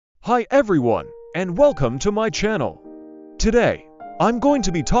Hi everyone, and welcome to my channel. Today, I'm going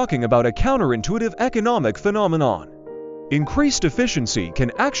to be talking about a counterintuitive economic phenomenon. Increased efficiency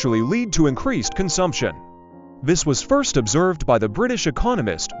can actually lead to increased consumption. This was first observed by the British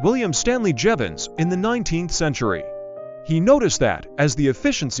economist William Stanley Jevons in the 19th century. He noticed that, as the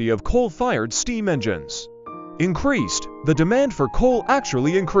efficiency of coal-fired steam engines increased, the demand for coal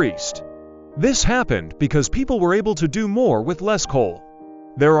actually increased. This happened because people were able to do more with less coal.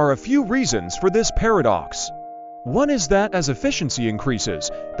 There are a few reasons for this paradox. One is that as efficiency increases,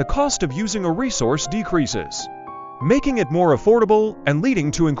 the cost of using a resource decreases, making it more affordable and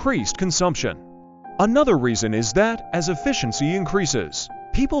leading to increased consumption. Another reason is that, as efficiency increases,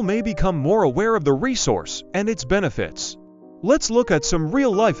 people may become more aware of the resource and its benefits. Let's look at some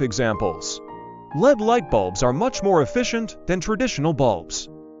real-life examples. LED light bulbs are much more efficient than traditional bulbs,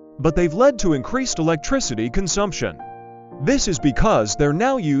 but they've led to increased electricity consumption. This is because they're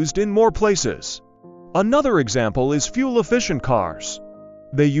now used in more places. Another example is fuel-efficient cars.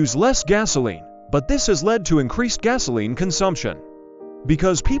 They use less gasoline, but this has led to increased gasoline consumption,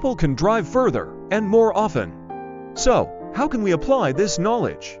 because people can drive further and more often. So, how can we apply this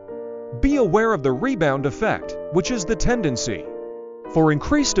knowledge? Be aware of the rebound effect, which is the tendency for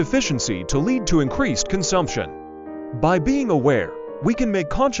increased efficiency to lead to increased consumption. By being aware, we can make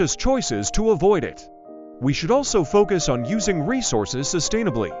conscious choices to avoid it. We should also focus on using resources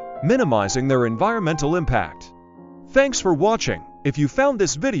sustainably, minimizing their environmental impact. Thanks for watching. If you found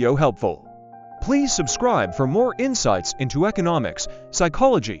this video helpful, please subscribe for more insights into economics,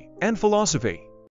 psychology, and philosophy.